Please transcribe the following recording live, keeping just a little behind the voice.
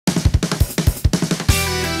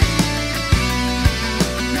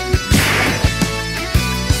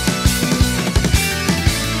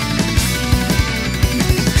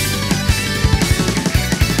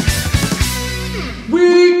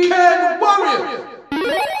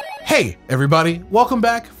Hey, everybody. Welcome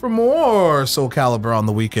back for more Soulcalibur on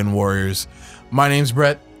the Weekend Warriors. My name's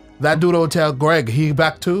Brett. That dude will tell Greg he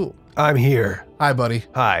back too. I'm here. Hi, buddy.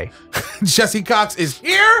 Hi. Jesse Cox is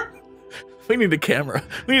here. We need a camera.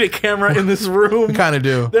 We need a camera in this room. We kind of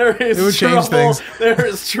do. There is it would trouble. change things. There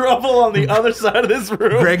is trouble on the other side of this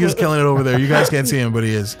room. Greg is killing it over there. You guys can't see him, but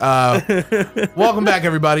he is. Welcome back,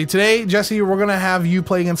 everybody. Today, Jesse, we're going to have you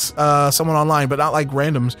play against someone online, but not like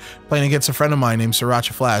randoms, playing against a friend of mine named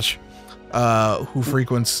Sriracha Flash, who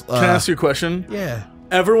frequents... Can I ask you a question? Yeah.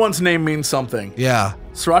 Everyone's name means something. Yeah.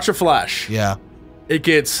 Sriracha Flash. Yeah. It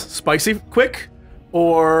gets spicy quick,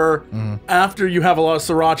 or after you have a lot of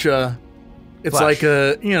sriracha, it's Flash. like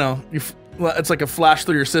a, you know, it's like a flash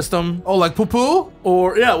through your system. Oh, like poo-poo?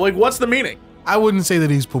 Or, yeah, like, what's the meaning? I wouldn't say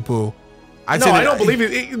that he's poo-poo. No, I don't believe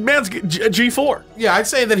it. Man's G4. Yeah, I'd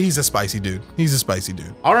say that he's a spicy dude. He's a spicy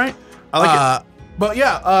dude. All right. I like it. But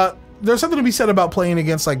yeah, there's something to be said about playing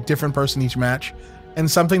against like different person each match,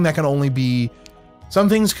 and something that can only be, some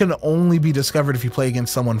things can only be discovered if you play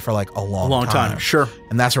against someone for like a long time. Sure.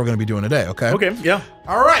 And that's what we're going to be doing today, okay? Okay, yeah.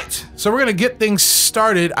 All right. So we're going to get things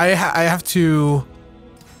started. I have to,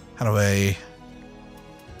 how do I,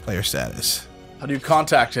 player status. How do you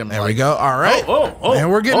contact him? There we go. All right. Oh. And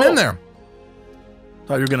we're getting in there.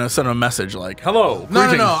 Thought you were going to send him a message like, hello. No.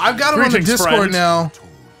 I've got him on the Discord friend. now.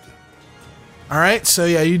 All right. So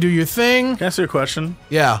yeah, you do your thing. Can I ask you a question?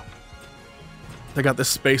 Yeah. They got this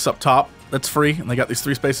space up top that's free, and they got these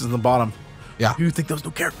 3 spaces in the bottom. Yeah. Who do you think those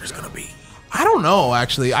new characters are going to be? I don't know,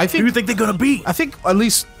 actually. I think. Who do you think they're going to be? I think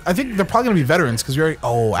they're probably gonna be veterans because we already.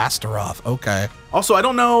 Oh, Astaroth. Okay. Also, I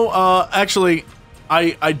don't know. Actually,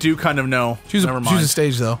 I do kind of know. Choose a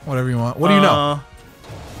stage though. Whatever you want. What do you know?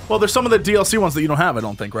 Well, there's some of the DLC ones that you don't have. I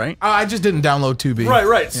don't think, right? I just didn't download 2B.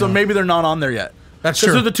 Right. So maybe they're not on there yet. That's true.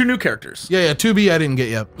 Because they're the 2 new characters. Yeah. 2B I didn't get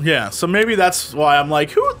yet. Yeah. So maybe that's why I'm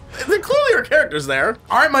like, who? There clearly are characters there.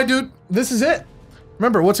 All right, my dude. This is it.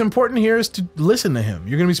 Remember, what's important here is to listen to him.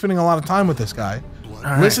 You're gonna be spending a lot of time with this guy.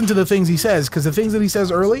 Right. Listen to the things he says, because the things that he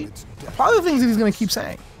says early are probably the things that he's gonna keep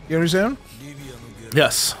saying. You understand?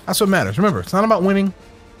 Yes. That's what matters. Remember, it's not about winning.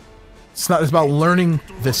 It's about learning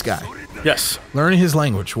this guy. Yes. Learning his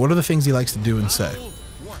language. What are the things he likes to do and say?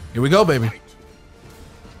 Here we go, baby.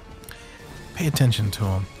 Pay attention to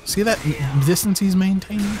him. See that distance he's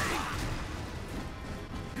maintaining?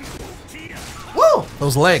 Woo!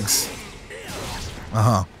 Those legs.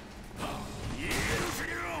 Uh-huh.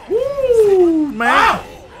 Woo, man. Ow!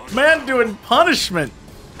 Man doing punishment.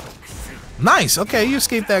 Nice. Okay, you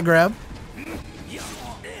escaped that grab.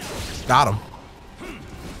 Got him.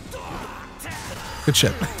 Good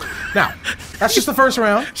shit. Now, that's just the first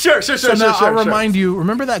round. Sure. So now I'll remind you,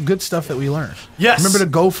 remember that good stuff that we learned. Yes. Remember to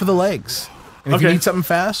go for the legs. And if you need something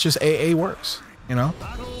fast, just AA works, you know?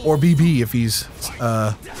 Or BB if he's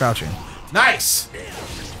crouching. Nice.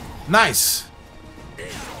 Nice.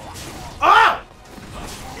 Ah!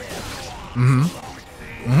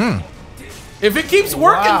 If it keeps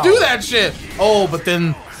working, do that shit. Oh, but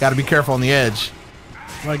then gotta be careful on the edge.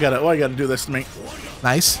 Why I gotta do this to me?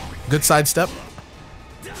 Nice. Good sidestep.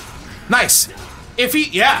 Nice. If he,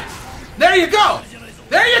 yeah. There you go.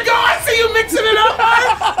 There you go. I see you mixing it up.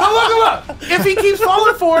 Right? Look. If he keeps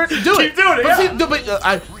falling for it, do it. Keep doing it. But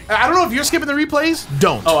I don't know if you're skipping the replays.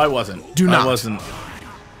 Don't. Oh, I wasn't. Do not. I wasn't.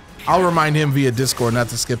 I'll remind him via Discord not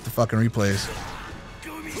to skip the fucking replays.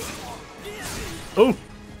 Oh.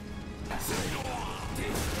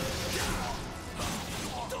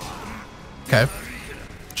 Okay.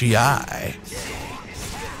 GI.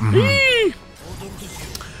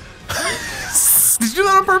 Did you do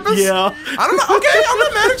that on purpose? Yeah. I don't know. Okay, I'm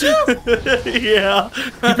not mad at you. Yeah.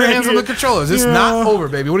 Keep your hands on the controllers. It's not over,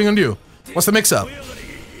 baby. What are you gonna do? What's the mix-up?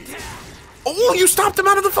 Oh, you stopped him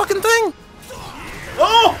out of the fucking thing.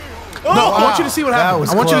 Oh. No, I want you to see what happened.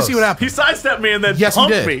 I want you to see what happened. He sidestepped me and then Yes, he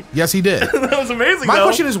pumped did. me. Yes, he did. That was amazing. My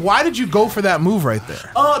question is, why did you go for that move right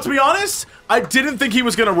there? To be honest, I didn't think he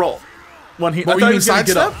was gonna roll when he. What, I thought he was gonna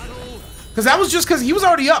get up. Because that was just because he was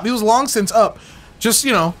already up. He was long since up. Just,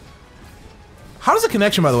 you know. How does the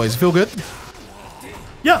connection, by the way? Does it feel good?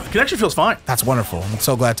 Yeah, the connection feels fine. That's wonderful. I'm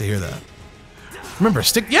so glad to hear that. Remember,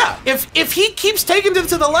 stick. Yeah, if he keeps taking it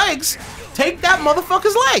to the legs, take that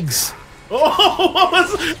motherfucker's legs. Oh, what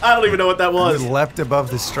was? I don't even know what that was. It leapt above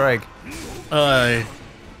the strike. Oh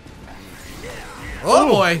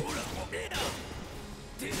boy.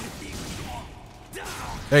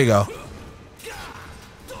 There you go.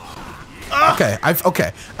 Okay,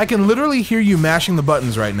 I can literally hear you mashing the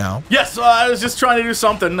buttons right now. Yes, I was just trying to do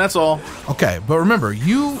something, that's all. Okay, but remember,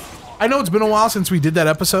 I know it's been a while since we did that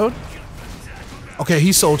episode. Okay,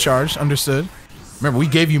 he's soul charged, understood. Remember, we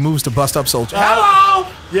gave you moves to bust up soul charge. Hello!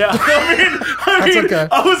 Yeah, I mean, okay.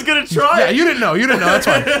 I was gonna try. Yeah, you didn't know. You didn't know. That's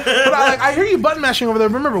fine. But I hear you button mashing over there.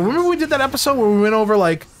 Remember we did that episode where we went over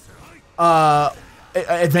like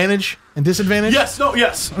advantage and disadvantage? Yes. No.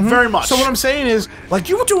 Yes. Very much. So what I'm saying is, like,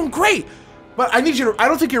 you were doing great, but I need you to. I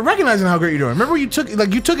don't think you're recognizing how great you're doing. Remember, you took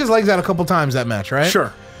his legs out a couple times that match, right?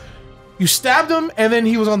 Sure. You stabbed him, and then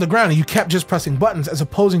he was on the ground, and you kept just pressing buttons, as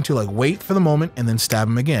opposing to like wait for the moment and then stab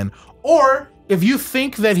him again. Or if you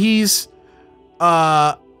think that he's,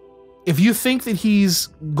 going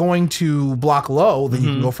to block low, then you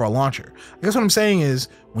can go for a launcher. I guess what I'm saying is,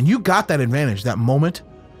 when you got that advantage, that moment,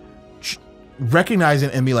 recognize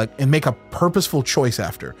it and be like, and make a purposeful choice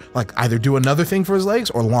after, like either do another thing for his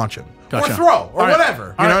legs or launch him, Gotcha. or throw, or All right.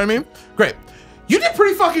 whatever. All You know right. what I mean? Great. You did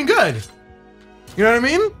pretty fucking good. You know what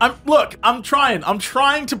I mean? I'm trying. I'm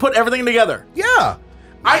trying to put everything together. Yeah.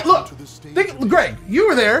 Greg, you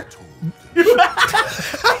were there. You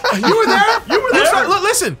were there. Look,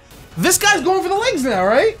 listen. This guy's going for the legs now,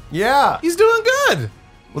 right? Yeah. He's doing good.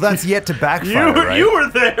 Well, that's yet to backfire, right? You were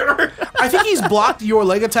there. I think he's blocked your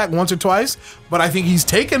leg attack once or twice, but I think he's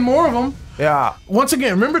taken more of them. Yeah. Once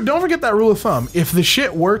again, remember, don't forget that rule of thumb. If the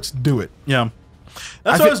shit works, do it. Yeah.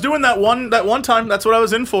 That's what I was doing that one time. That's what I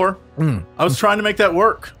was in for. I was trying to make that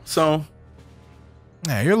work. So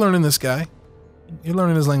Yeah, you're learning this guy. You're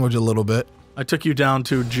learning his language a little bit. I took you down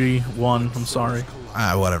to G1. I'm sorry.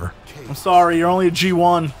 Whatever. I'm sorry. You're only a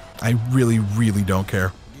G1. I really, really don't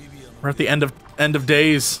care. We're at the end of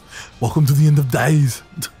days. Welcome to the end of days.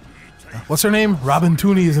 What's her name? Robin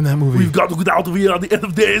Tooney is in that movie. We've got to get out of here. The end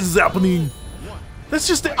of days is happening. That's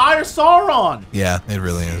just the Eye of Sauron. Yeah, it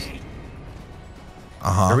really is.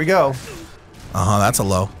 Here we go. That's a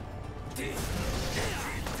low.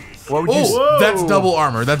 What would you Oh, that's double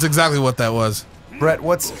armor. That's exactly what that was. Brett,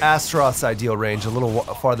 what's Astaroth's ideal range? A little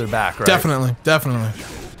farther back, right? Definitely, definitely.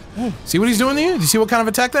 See what he's doing to you? Do you see what kind of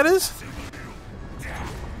attack that is?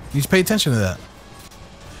 You just pay attention to that.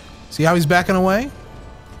 See how he's backing away?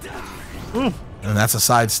 And that's a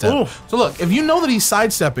sidestep. Ooh. So look, if you know that he's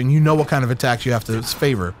sidestepping, you know what kind of attacks you have to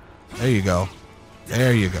favor. There you go.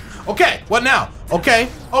 There you go. Okay, what now? Okay,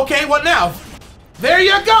 what now? There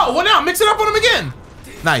you go. What now? Mix it up on him again.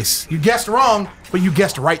 Nice. You guessed wrong, but you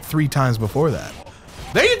guessed right 3 times before that.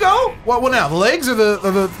 There you go. What now? The legs or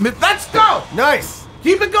the mid? Let's go. Nice.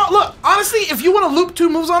 Keep it going. Look, honestly, if you want to loop 2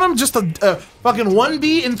 moves on him, just a fucking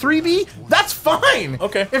 1B and 3B, that's fine.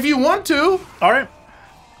 Okay. If you want to. All right.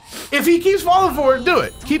 If he keeps falling for it, do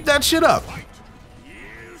it. Keep that shit up.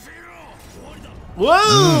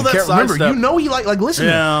 Whoa, that's Remember, sidestep. you know he like listen.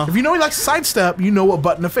 Yeah. If you know he likes sidestep, you know what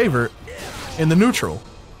button to favor in the neutral.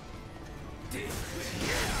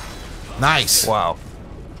 Nice. Wow.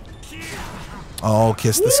 Oh,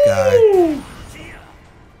 kiss the sky.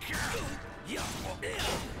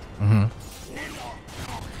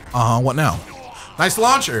 What now? Nice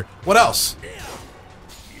launcher. What else?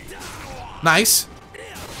 Nice.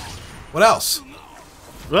 What else?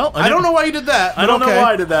 Well, I don't know why you did that. I don't know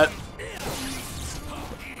why I did that.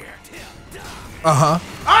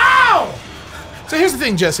 Ow! So here's the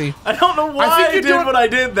thing, Jesse. I don't know why think I you're did doing- what I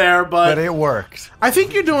did there, But but it worked. I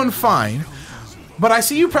think you're doing fine, but I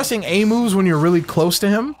see you pressing A moves when you're really close to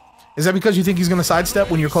him. Is that because you think he's going to sidestep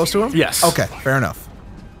when you're close to him? Yes. Okay, fair enough.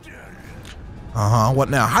 What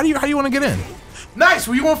now? How do you want to get in? Nice.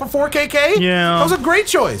 Were you going for 4KK? Yeah. That was a great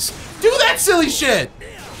choice. Do that silly shit.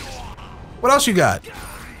 What else you got?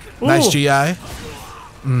 Nice Ooh. GI.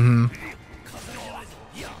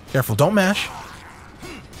 Careful, don't mash.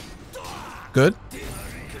 Good.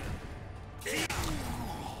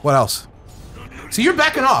 What else? See, you're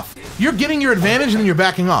backing off. You're getting your advantage and then you're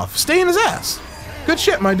backing off. Stay in his ass. Good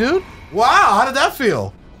shit, my dude. Wow, how did that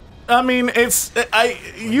feel? I mean,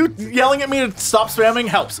 you yelling at me to stop spamming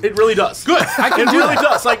helps. It really does. Good. I can It do really that.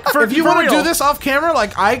 does. Like, If you want to do this off camera,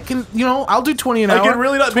 like I can, I'll do 20 an hour. it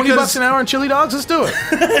really does, 20 because- bucks an hour and chili dogs. Let's do it.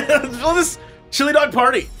 Well, this chili dog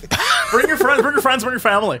party. Bring your friends. Bring your friends. Bring your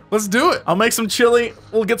family. Let's do it. I'll make some chili.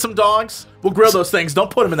 We'll get some dogs. We'll grill those things.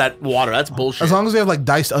 Don't put them in that water. That's bullshit. As long as we have like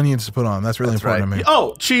diced onions to put on, that's really important to me.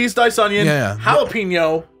 Oh, cheese, diced onion, Yeah.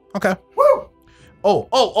 jalapeno. Okay. Woo.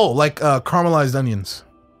 Oh, like caramelized onions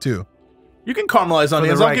too. You can caramelize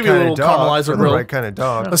onions. For the I'll right give you a kind little of dog, caramelizer for the grill. right kind of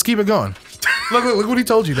dog. Let's keep it going. Look what he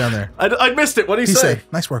told you down there. I missed it. What did he He say? said,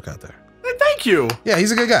 "Nice work out there." Hey, thank you. Yeah,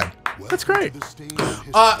 he's a good guy. That's great.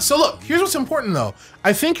 So look, here's what's important though.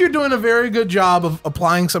 I think you're doing a very good job of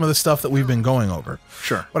applying some of the stuff that we've been going over.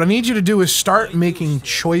 Sure. What I need you to do is start making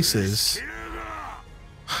choices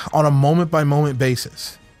on a moment by moment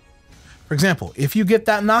basis. For example, if you get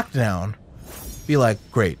that knockdown, be like,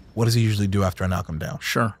 great, what does he usually do after I knock him down?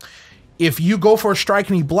 Sure. If you go for a strike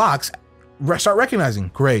and he blocks, start recognizing,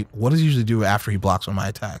 great, what does he usually do after he blocks one of my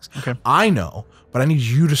attacks? Okay. I know, but I need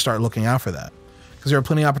you to start looking out for that. Because there are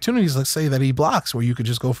plenty of opportunities, let's say, that he blocks where you could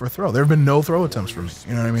just go for a throw. There have been no throw attempts for me.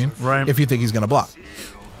 You know what I mean? Right. If you think he's going to block.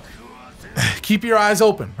 Keep your eyes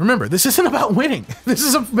open. Remember, this isn't about winning. This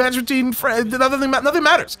is a match between friends. Nothing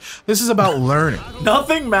matters. This is about learning.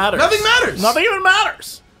 Nothing matters. Nothing matters. Nothing even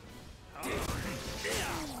matters.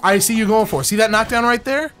 I see you going for it. See that knockdown right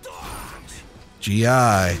there?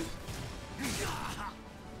 GI.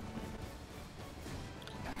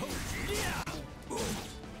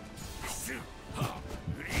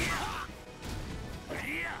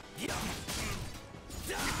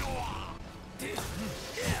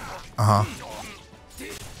 Uh-huh.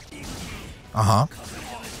 Uh-huh.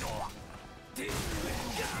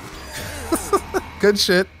 Good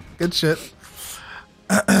shit. Good shit.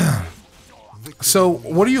 So,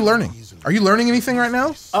 what are you learning? Are you learning anything right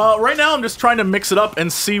now? Right now I'm just trying to mix it up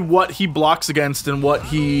and see what he blocks against and what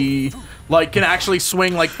he, like, can actually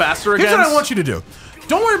swing, like, faster against. Here's what I want you to do.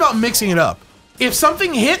 Don't worry about mixing it up. If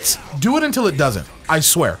something hits, do it until it doesn't. I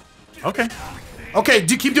swear. Okay. Okay,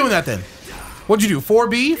 keep doing that then. What'd you do?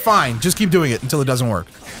 4B? Fine. Just keep doing it until it doesn't work.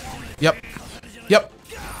 Yep. Yep.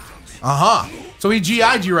 Uh-huh. So he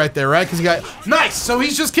GI'd you right there, right? Because he got... Nice! So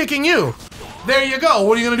he's just kicking you. There you go.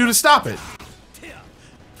 What are you going to do to stop it?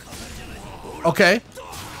 Okay.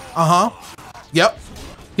 Uh-huh. Yep.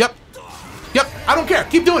 Yep. Yep. I don't care.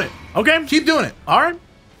 Keep doing it. Okay. Keep doing it. All right.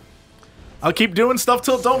 I'll keep doing stuff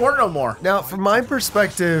till it don't work no more. Now, from my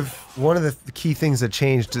perspective, one of the key things that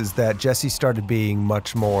changed is that Jesse started being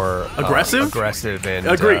much more aggressive. Aggressive and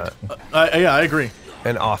Agreed. Yeah, I agree.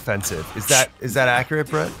 And offensive. Is that accurate,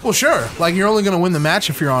 Brett? Well, sure. Like, you're only going to win the match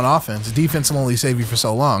if you're on offense. Defense will only save you for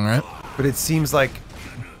so long, right? But it seems like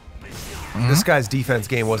this guy's defense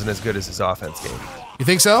game wasn't as good as his offense game. You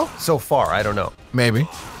think so? So far, I don't know. Maybe.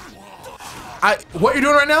 What you're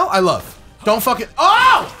doing right now, I love. Don't fucking...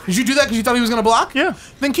 Oh! Did you do that because you thought he was going to block? Yeah.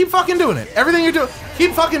 Then keep fucking doing it. Everything you're doing,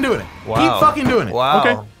 keep fucking doing it. Wow. Keep fucking doing it. Wow.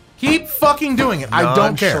 Okay. Keep fucking doing it. I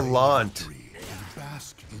don't care. Nonchalant.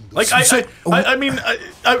 Like, I mean,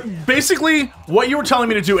 basically, what you were telling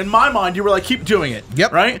me to do, in my mind, you were like, keep doing it.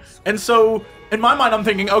 Yep. Right? And so, in my mind, I'm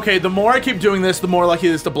thinking, okay, the more I keep doing this, the more likely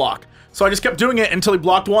it is to block. So I just kept doing it until he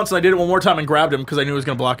blocked once, and I did it one more time and grabbed him because I knew he was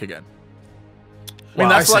going to block again. I mean,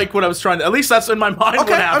 that's like what I was trying to... At least that's in my mind what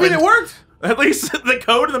happened. I mean, it worked. At least the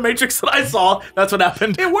code in the Matrix that I saw, that's what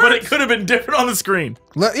happened. It worked. But it could have been different on the screen.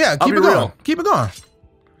 Yeah, keep it going. Keep it going.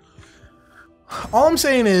 All I'm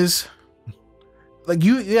saying is... Like,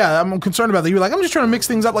 I'm concerned about that. You're like, I'm just trying to mix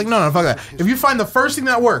things up. Like, no, fuck that. If you find the first thing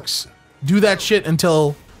that works, do that shit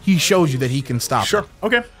until he shows you that he can stop Sure. it.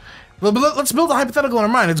 Okay. But let's build a hypothetical in our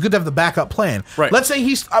mind. It's good to have the backup plan. Right. Let's say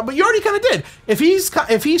he's... but you already kind of did.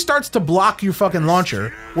 If he starts to block your fucking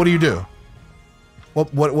launcher, what do you do?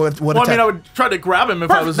 What Well, I mean, I would try to grab him if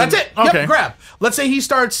I was... That's it. Okay. Yep, grab. Let's say he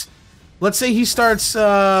starts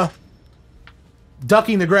ducking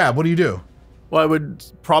the grab. What do you do? Well, I would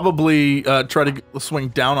probably try to swing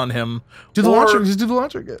down on him. Do the launcher. Just do the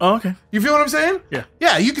launcher again. Oh, okay. You feel what I'm saying? Yeah.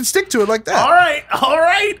 Yeah, you can stick to it like that. All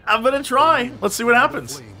right. I'm gonna try. Let's see what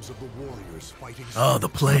happens. Oh, the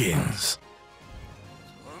planes.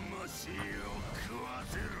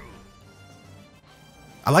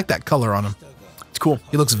 I like that color on him. It's cool.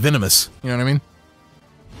 He looks venomous. You know what I mean?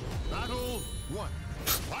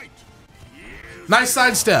 Nice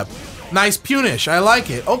sidestep. Nice punish. I like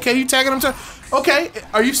it. Okay, you tagging him to... Okay,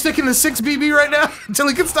 are you sticking to 6BB right now until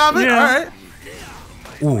he can stop it? Yeah. All right.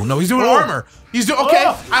 Ooh, no, he's doing armor. He's doing... Okay,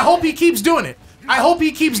 I hope he keeps doing it. I hope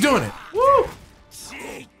he keeps doing it. Woo!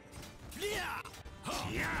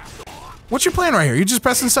 What's your plan right here? You just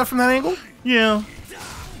pressing stuff from that angle? Yeah.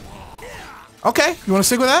 Okay, you want to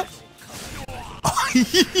stick with that? You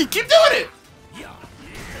keep doing it.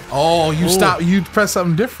 Oh, you stop. You press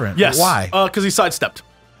something different. Yes. Why? Because he sidestepped.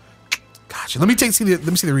 Gotcha. Let me see the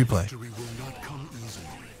replay.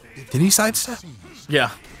 Did he sidestep?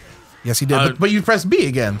 Yeah. Yes, he did. But you press B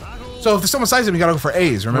again. So if someone sidesteps, you gotta go for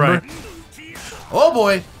A's. Remember? Right. Oh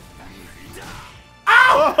boy.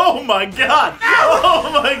 Ow! Oh my god! Oh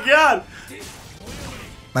my god!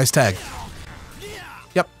 Nice tag.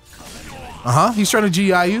 Yep. He's trying to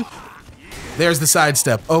GI you. There's the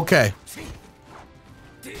sidestep. Okay.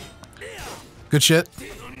 Good shit.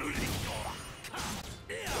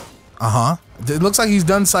 It looks like he's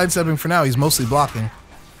done sidestepping for now. He's mostly blocking.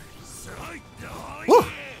 Woo!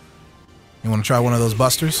 You want to try one of those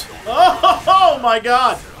busters? Oh my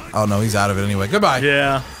god! Oh no, he's out of it anyway. Goodbye.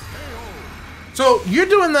 Yeah. So you're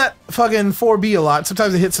doing that fucking 4B a lot.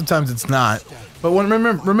 Sometimes it hits, sometimes it's not. But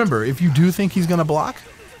remember, if you do think he's gonna block,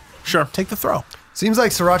 Sure. take the throw. Seems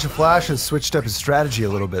like Sriracha Flash has switched up his strategy a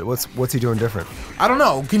little bit. What's he doing different? I don't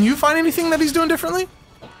know. Can you find anything that he's doing differently?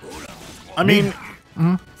 I mean,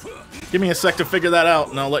 give me a sec to figure that out,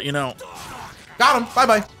 and I'll let you know. Got him.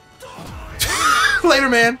 Bye-bye. Later,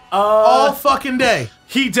 man. All fucking day.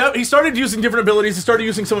 He started using different abilities. He started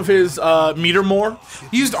using some of his meter more.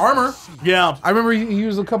 He used armor. Yeah. I remember he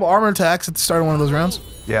used a couple armor attacks at the start of one of those rounds.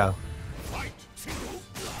 Yeah.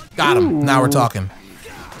 Got him. Ooh. Now we're talking.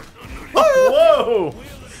 Whoa!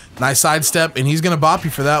 Nice sidestep, and he's gonna bop you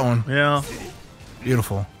for that one. Yeah.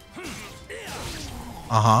 Beautiful.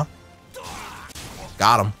 Uh-huh.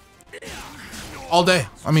 Got him. All day.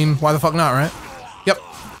 I mean, why the fuck not, right? Yep.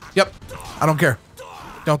 Yep. I don't care.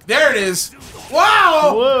 Don't. There it is.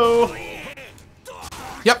 Wow! Whoa!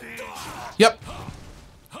 Yep. Yep.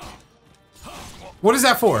 What is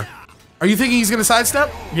that for? Are you thinking he's gonna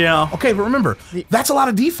sidestep? Yeah. Okay, but remember, that's a lot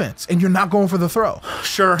of defense, and you're not going for the throw.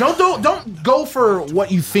 Sure. Don't go for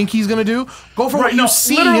what you think he's gonna do. Go for what you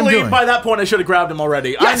see him doing. Literally, by that point, I should have grabbed him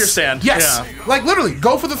already. Yes. I understand. Yes. Yeah. Like literally,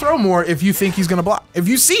 go for the throw more if you think he's gonna block. If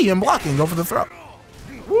you see him blocking, go for the throw.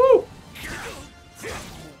 Woo!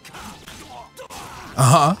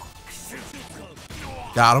 Uh-huh.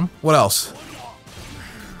 Got him. What else?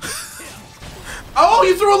 Oh,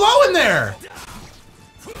 you threw a low in there.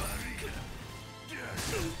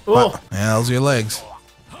 Oh, yeah, those are your legs.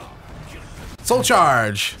 Soul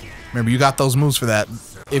charge. Remember, you got those moves for that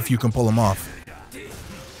if you can pull them off.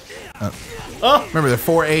 Remember, they're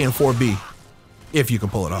 4A and 4B if you can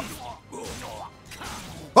pull it off.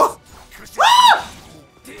 Oh!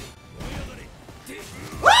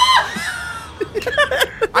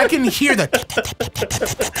 I can hear that.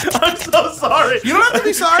 I'm so sorry. You don't have to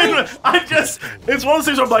be sorry. It's one of those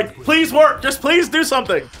things where I'm like, please work. Just please do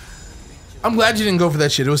something. I'm glad you didn't go for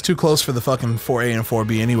that shit. It was too close for the fucking 4A and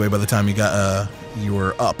 4B anyway by the time you got, you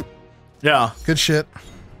were up. Yeah. Good shit.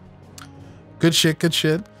 Good shit, good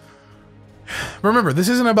shit. Remember, this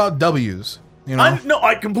isn't about W's, you know? No,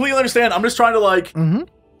 I completely understand. I'm just trying to, like,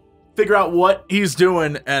 figure out what he's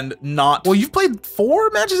doing and not... Well, you've played 4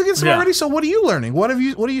 matches against him already, so what are you learning? What are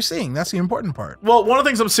you seeing? That's the important part. Well, one of the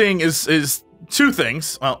things I'm seeing is 2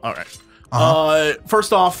 things. Well, all right.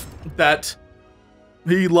 First off, that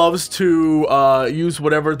he loves to use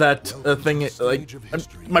whatever that thing... Like,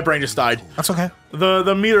 my brain just died. That's okay.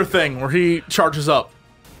 The meter thing where he charges up.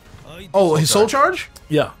 Oh, his soul charge?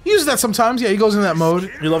 Yeah. He uses that sometimes. Yeah, he goes in that mode.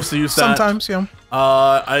 He loves to use that. Sometimes, yeah.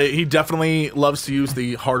 He definitely loves to use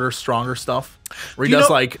the harder, stronger stuff. Where he does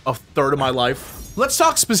like a third of my life. Let's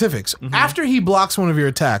talk specifics. After he blocks one of your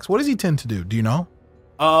attacks, what does he tend to do? Do you know?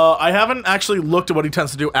 I haven't actually looked at what he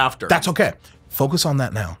tends to do after. That's okay. Focus on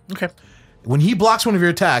that now. Okay. When he blocks one of your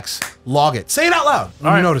attacks, log it. Say it out loud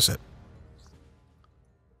when you notice it.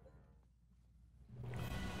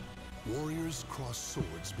 Warriors cross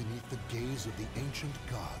swords beneath the gaze of the ancient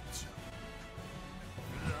gods.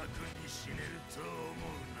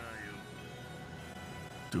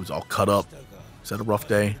 Dude's all cut up. He's had a rough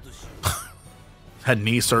day. Had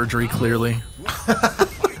knee surgery, clearly.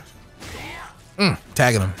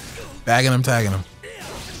 Tagging him. Bagging him, tagging him.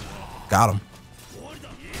 Got him.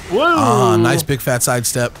 Whoa! Nice big fat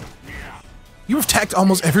sidestep. You have tagged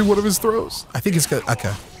almost every one of his throws. I think it's good.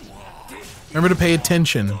 Okay. Remember to pay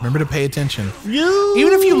attention. Remember to pay attention.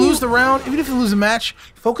 Even if you lose the round, even if you lose the match,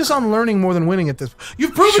 focus on learning more than winning at this.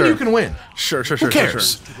 You've proven you can win. Sure. Who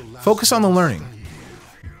cares? Focus on the learning.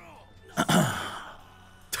 Isn't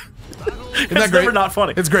that great? Never not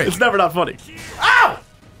funny. It's great. It's never not funny. Ow!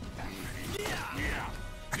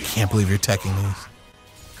 I can't believe you're teching these.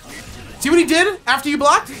 See what he did after you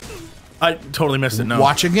blocked? I totally missed it. No.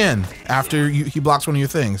 Watch again after he blocks one of your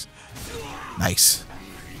things. Nice.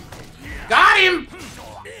 Got him!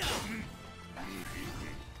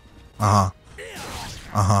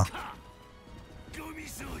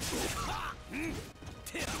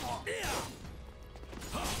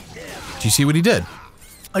 Do you see what he did?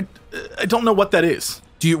 I don't know what that is.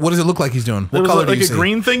 What does it look like he's doing? What color do you see? Like a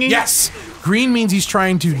green thingy? Yes! Green means he's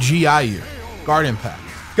trying to GI you. Guard impact.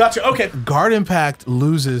 Gotcha, okay. Guard impact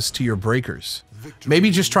loses to your breakers. Maybe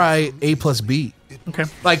just try A plus B. Okay.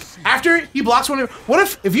 Like, after he blocks one of...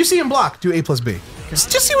 What if you see him block, do A plus B? Just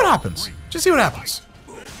see what happens. Just see what happens.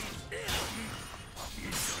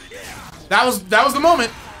 That was the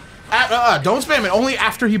moment. Don't spam it. Only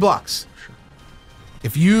after he blocks.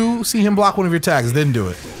 If you see him block one of your tags, then do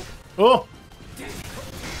it. Oh.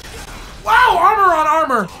 Wow, armor on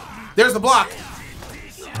armor. There's the block.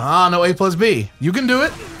 No A plus B. You can do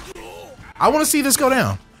it. I want to see this go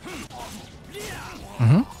down.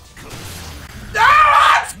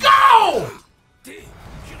 Let's go!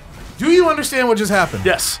 Do you understand what just happened?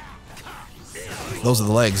 Yes. Those are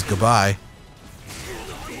the legs. Goodbye.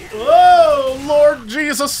 Oh, Lord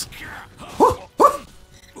Jesus.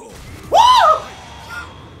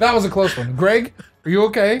 That was a close one. Greg, are you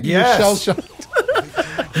okay? Yes.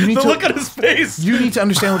 You need to Look at his face. You need to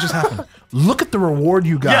understand what just happened. Look at the reward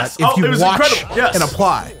you got Yes. if Oh, you it was watch incredible. Yes. and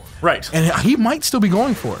apply. Right. And he might still be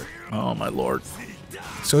going for it. Oh, my Lord.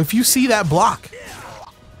 So if you see that block,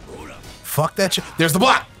 fuck that shit. There's the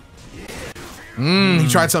block. He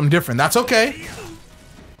tried something different. That's okay.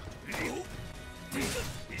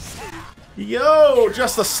 Yo,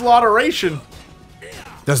 just a slaughteration.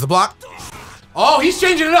 There's the block. Oh, he's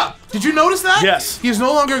changing it up. Did you notice that? Yes. He's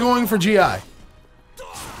no longer going for GI.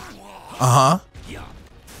 Uh-huh.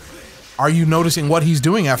 Are you noticing what he's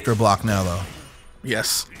doing after a block now, though?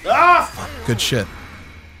 Yes. Ah! Good shit.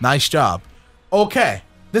 Nice job. Okay.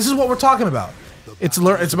 This is what we're talking about. It's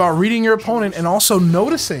about reading your opponent and also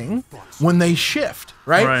noticing when they shift,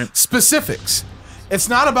 right? Right. Specifics. It's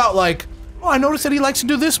not about like, oh, I noticed that he likes to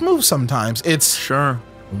do this move sometimes. It's Sure.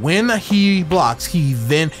 when he blocks,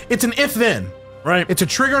 it's an if-then. Right. It's a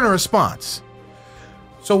trigger and a response.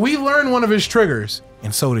 So we learned one of his triggers,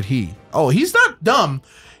 and so did he. Oh, he's not dumb.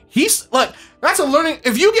 He's like, that's a learning.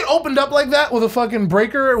 If you get opened up like that with a fucking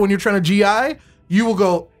breaker when you're trying to GI, you will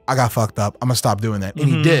go, I got fucked up. I'm gonna stop doing that. And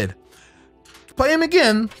he did. Play him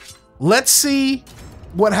again. Let's see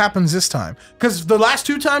what happens this time. Because the last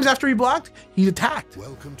 2 times after he blocked, he attacked.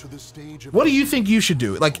 Welcome to the stage of What do you think you should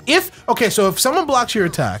do? Like so if someone blocks your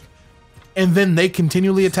attack and then they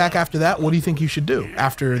continually attack after that, what do you think you should do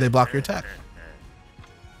after they block your attack?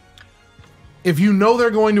 If you know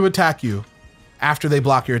they're going to attack you after they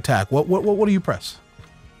block your attack, what do you press?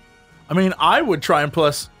 I mean, I would try and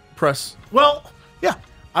press. Well, Yeah,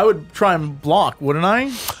 I would try and block, wouldn't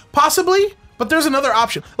I? possibly, but there's another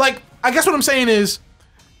option. Like, I guess what I'm saying is,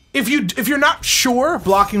 if you're not sure,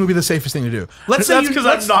 blocking would be the safest thing to do. Let's say That's because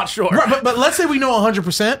I'm not sure. Right, but let's say we know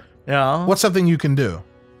 100%. Yeah. What's something you can do?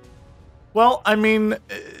 Well, I mean,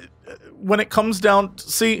 when it comes down,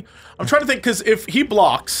 see, I'm trying to think because if he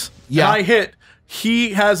blocks, Yeah. and I hit,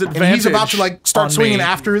 he has advantage. And he's about to like start on swinging me.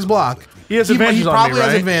 after his block. He has advantage He on me, probably has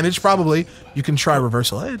right? advantage. Probably. You can try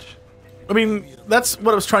reversal edge. I mean, that's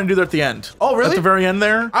what I was trying to do there at the end. Oh, really? At the very end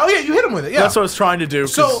there. Oh yeah, you hit him with it. Yeah. That's what I was trying to do.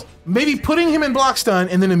 'cause- So maybe putting him in block stun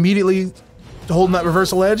and then immediately holding that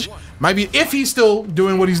reversal edge might be if he's still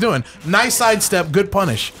doing what he's doing. Nice sidestep, good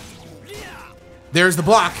punish. There's the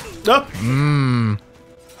block. Oh.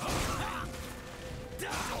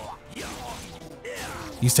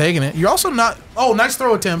 He's taking it. You're also not. Oh, nice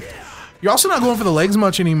throw attempt. You're also not going for the legs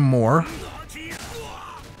much anymore.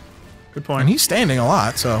 Good point. And he's standing a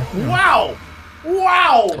lot, so Wow!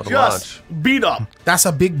 Wow! a Just beat up. that's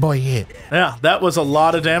a big boy hit. Yeah, that was a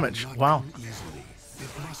lot of damage. Wow.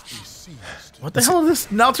 What the hell did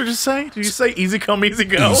this announcer just say? Did you say easy come, easy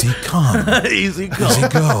go? Easy come, Easy go. easy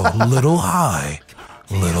go. Little high,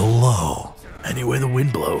 little low. Anyway the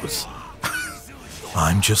wind blows.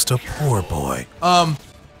 I'm just a poor boy.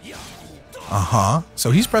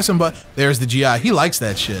 So he's pressing there's the GI. He likes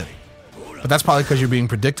that shit. But that's probably because you're being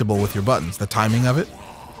predictable with your buttons. The timing of it.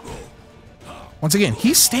 Once again,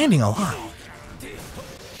 he's standing a lot.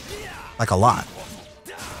 Like a lot.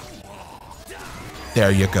 There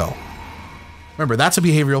you go. Remember, that's a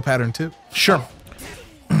behavioral pattern too. Sure.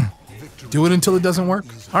 Do it until it doesn't work.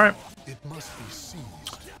 All right. it must be seized.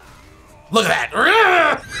 Look at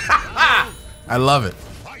that. I love it.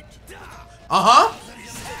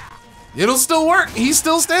 It'll still work. He's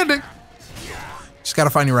still standing. Just got to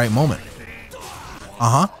find your right moment.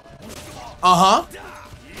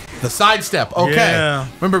 The sidestep. Okay. Yeah.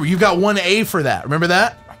 Remember, you've got 1A for that. Remember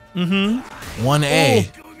that? 1A.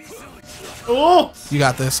 Oh! You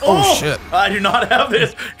got this. Oh, shit. I do not have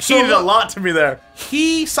this. He did a lot to me there.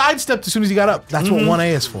 He sidestepped as soon as he got up. That's what 1A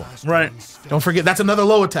is for. Right. Don't forget, that's another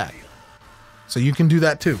low attack. So you can do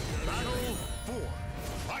that too.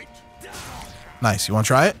 Nice. You want to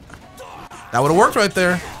try it? That would have worked right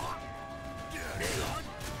there.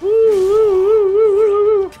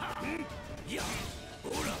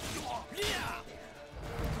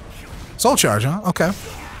 Soul charge, huh? Okay.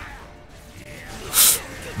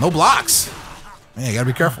 No blocks. Man, you gotta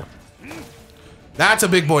be careful. That's a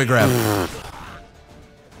big boy grab.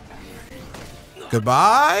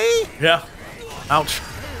 Goodbye. Yeah. Ouch.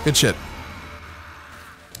 Good shit.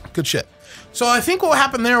 Good shit. So I think what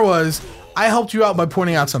happened there was I helped you out by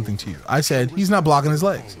pointing out something to you. I said, he's not blocking his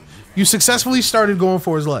legs. You successfully started going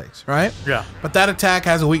for his legs, right? Yeah. But that attack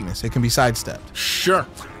has a weakness. It can be sidestepped. Sure.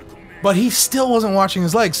 But he still wasn't watching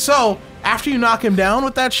his legs. So after you knock him down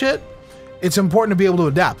with that shit, it's important to be able to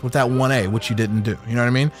adapt with that 1A, which you didn't do. You know what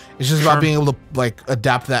I mean? It's just about being able to like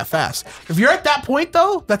adapt that fast. If you're at that point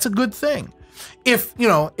though, that's a good thing. If, you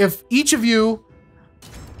know, if each of you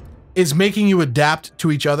is making you adapt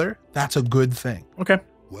to each other, that's a good thing. Okay.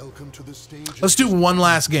 Welcome to the stage. Let's do one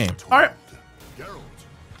last game. All right.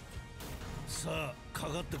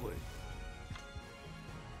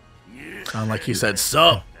 Sound like he said,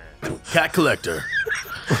 "Sup, cat collector."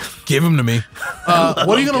 Give him to me. What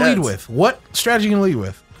are you going to lead with? What strategy are you going to lead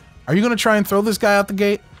with? Are you going to try and throw this guy out the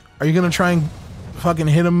gate? Are you going to try and fucking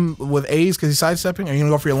hit him with A's because he's sidestepping? Are you going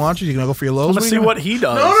to go for your launches? Are you going to go for your lows? Let's see what he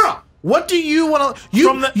does. No. What do you want to...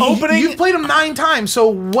 From the opening... You've played him 9 times, so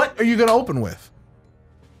what are you going to open with?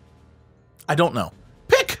 I don't know.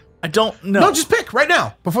 Pick. I don't know. No, just pick right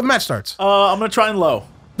now before the match starts. I'm going to try and low.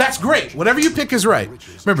 That's great. Whatever you pick is right.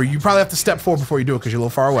 Remember, you probably have to step forward before you do it because you're a little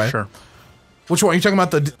far away. Sure. Which one? Are you talking about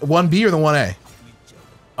the 1B or the 1A?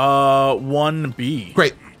 1B.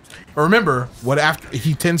 Great. But remember, what after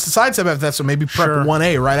he tends to sidestep after that, so maybe prep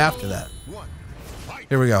 1A right after that.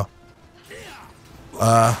 Here we go.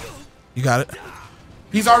 You got it.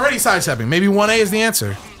 He's already sidestepping. Maybe 1A is the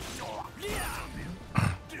answer.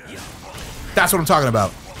 That's what I'm talking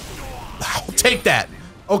about. I'll take that.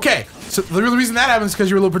 Okay. So the real reason that happens is because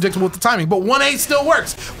you're a little predictable with the timing, but 1A still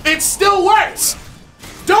works. It still works.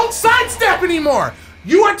 Don't sidestep anymore.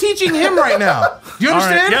 You are teaching him right now. Do you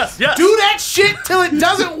understand? Right. Yes. Do that shit till it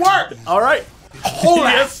doesn't work. All right. Hold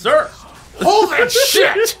that. Yes, sir. Hold that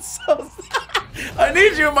shit. I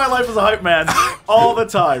need you in my life as a hype man all the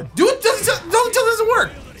time. Do it until it doesn't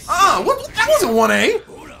work. That wasn't 1A.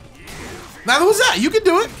 Neither was that. You can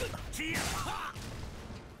do it.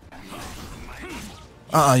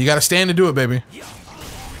 You gotta stand to do it, baby.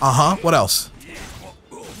 What else?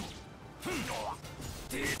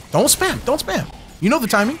 Don't spam. Don't spam. You know the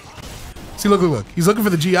timing. See, look. He's looking for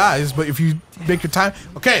the GIs, but if you make your time...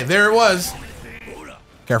 Okay, there it was.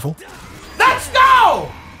 Careful. Let's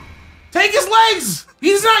go! Take his legs!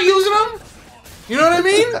 He's not using them! You know what I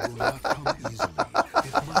mean?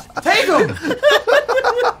 Take them!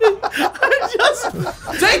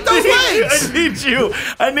 Take those legs!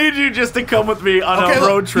 I need you just to come with me on a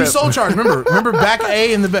road trip. You soul charge. Remember back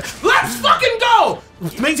A in the back. Let's fucking go!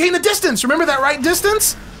 Maintain the distance. Remember that right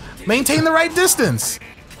distance? Maintain the right distance.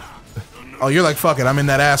 Oh, you're like, fuck it. I'm in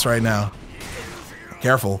that ass right now.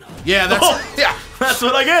 Careful. Yeah, that's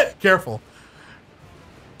what I get. Careful.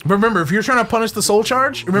 But remember, if you're trying to punish the soul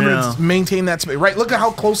charge, remember to maintain that space. Right, look at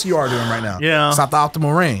how close you are to him right now. Yeah. It's not the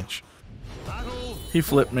optimal range. He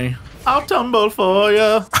flipped me. I'll tumble for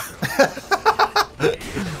you.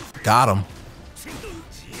 Got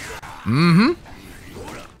him.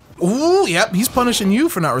 Ooh, yep, he's punishing you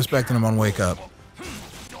for not respecting him on Wake Up.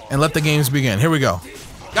 And let the games begin. Here we go.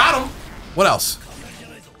 Got him. What else?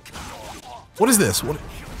 What is this? What?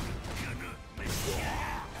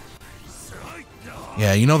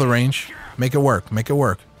 Yeah, you know the range. Make it work. Make it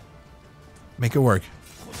work. Make it work.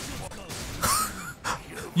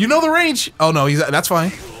 You know the range. Oh no, that's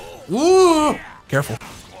fine. Ooh, careful.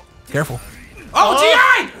 Careful. Oh,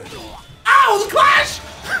 GI! Ow, the clash!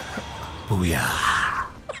 Booyah.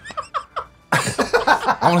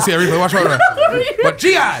 I want to see everybody. Watch my But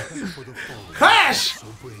GI! Clash!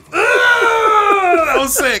 That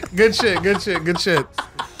was sick. Good shit, good shit, good shit.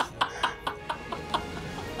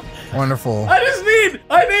 Wonderful.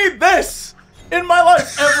 I need this in my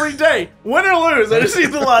life every day. Win or lose, I just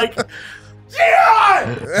need to like,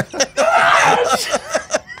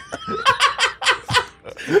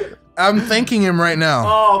 I'm thanking him right now.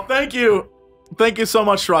 Oh, thank you. Thank you so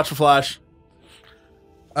much, Sriracha Flash.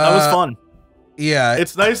 That was fun. Yeah.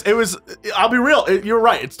 It's nice. It was, I'll be real. You're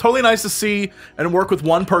right. It's totally nice to see and work with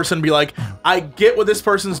one person and be like, I get what this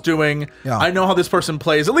person's doing. Yeah. I know how this person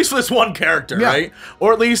plays, at least for this one character, right?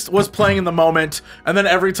 Or at least was playing in the moment and then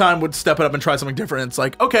every time would step it up and try something different. It's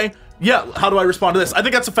like, okay, yeah, how do I respond to this? I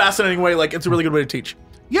think that's a fascinating way. Like, it's a really good way to teach.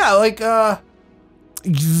 Yeah, like,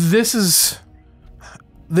 this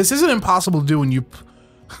isn't impossible to do when you...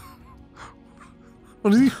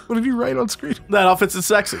 What did he write on screen? That outfit's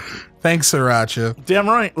sexy. Thanks, Sriracha. Damn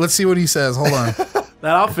right. Let's see what he says. Hold on.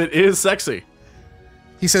 That outfit is sexy.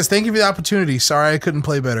 He says, thank you for the opportunity. Sorry I couldn't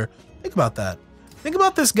play better. Think about that. Think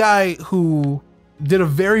about this guy who did a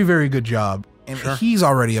very, very good job. And he's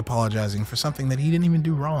already apologizing for something that he didn't even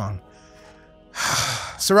do wrong.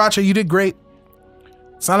 Sriracha, you did great.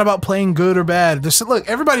 It's not about playing good or bad. Look,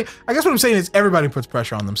 everybody, I guess what I'm saying is everybody puts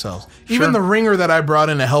pressure on themselves. Even the ringer that I brought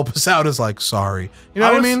in to help us out is like, sorry. You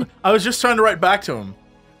know what I mean? I was just trying to write back to him.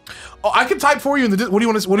 Oh, I can type for you in the. What do you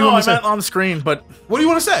want to? What do you No, want to I say? meant on the screen, but What do you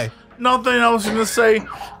want to say? nothing. I was going to say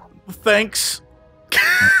thanks.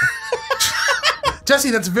 Jesse,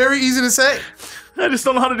 that's very easy to say. I just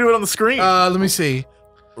don't know how to do it on the screen. Let me see.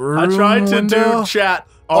 I tried to do chat.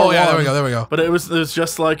 Oh yeah, there we go. There we go. But it was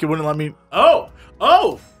just like it wouldn't let me. Oh.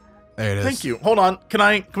 There it is. Thank you. Hold on.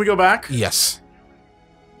 Can we go back? Yes.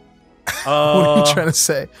 What are you trying to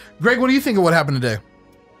say, Greg? What do you think of what happened today?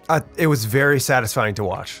 It was very satisfying to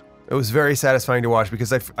watch. It was very satisfying to watch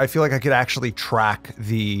because I feel like I could actually track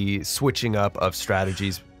the switching up of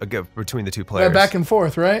strategies between the two players. Yeah, back and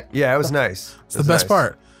forth, right? Yeah, it was nice. It's the best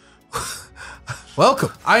part.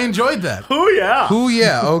 Welcome. I enjoyed that. Oh yeah. Ooh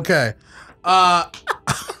yeah. Okay. Oh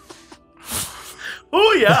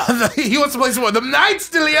yeah. He wants to play some more. The night's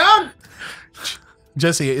still young.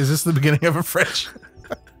 Jesse, is this the beginning of a French?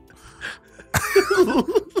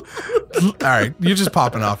 All right, you're just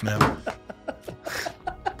popping off now.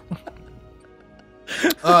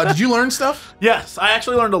 Did you learn stuff? Yes, I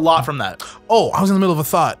actually learned a lot from that. Oh, I was in the middle of a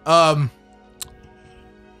thought.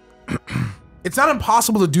 It's not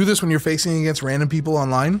impossible to do this when you're facing against random people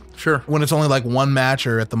online. Sure. When it's only like one match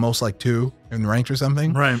or at the most like 2 in ranked or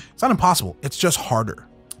something. Right. It's not impossible. It's just harder.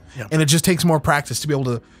 Yeah. And it just takes more practice to be able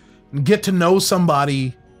to get to know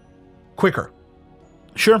somebody quicker.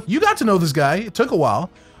 Sure. You got to know this guy. It took a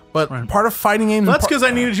while, but part of fighting games. That's because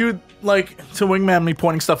I needed you like to wingman me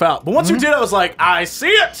pointing stuff out. But once you did, I was like, I see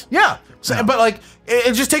it. Yeah. So, but like,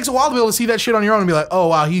 it just takes a while to be able to see that shit on your own and be like, oh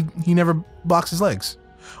wow, he never blocks his legs,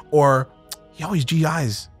 or he always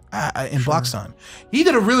GIs in blocks time. He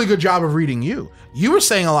did a really good job of reading you. You were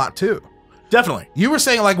saying a lot too. Definitely. You were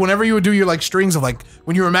saying like whenever you would do your like strings of like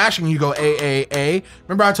when you were mashing, you go A.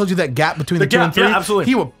 Remember I told you that gap between the 2 and 3? Yeah,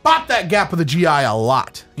 absolutely. He would pop that gap with a GI a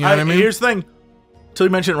lot. You know what I mean? Here's the thing. Till you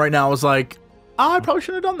mention it right now, I was like, I probably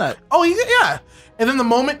shouldn't have done that. Oh, yeah. And then the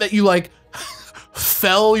moment that you like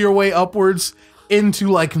fell your way upwards into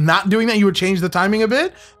like not doing that, you would change the timing a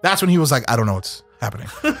bit. That's when he was like, I don't know what's happening.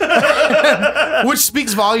 Which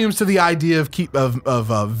speaks volumes to the idea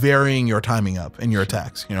of varying your timing up in your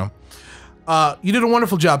attacks, you know. You did a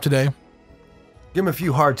wonderful job today. Give him a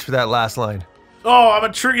few hearts for that last line. Oh, I'm a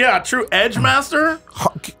true edge master.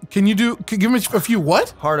 Can give me a few what?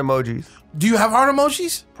 Heart emojis. Do you have heart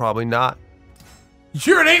emojis? Probably not.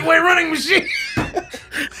 You're an 8-way running machine.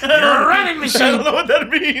 You're a running machine. I don't know what that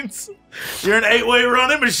means. You're an 8-way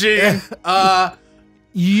running machine.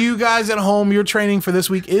 You guys at home, your training for this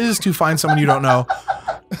week is to find someone you don't know.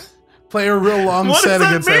 Play a real long set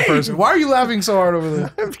against that person. Why are you laughing so hard over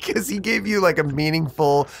there? Because he gave you like a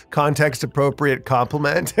meaningful, context-appropriate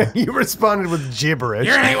compliment, and you responded with gibberish.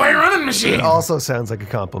 You're an 8-way running machine. It also sounds like a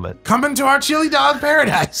compliment. Coming to our chili dog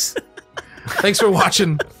paradise. Thanks for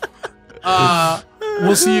watching.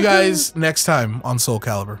 We'll see you guys next time on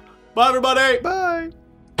Soulcalibur. Bye, everybody. Bye.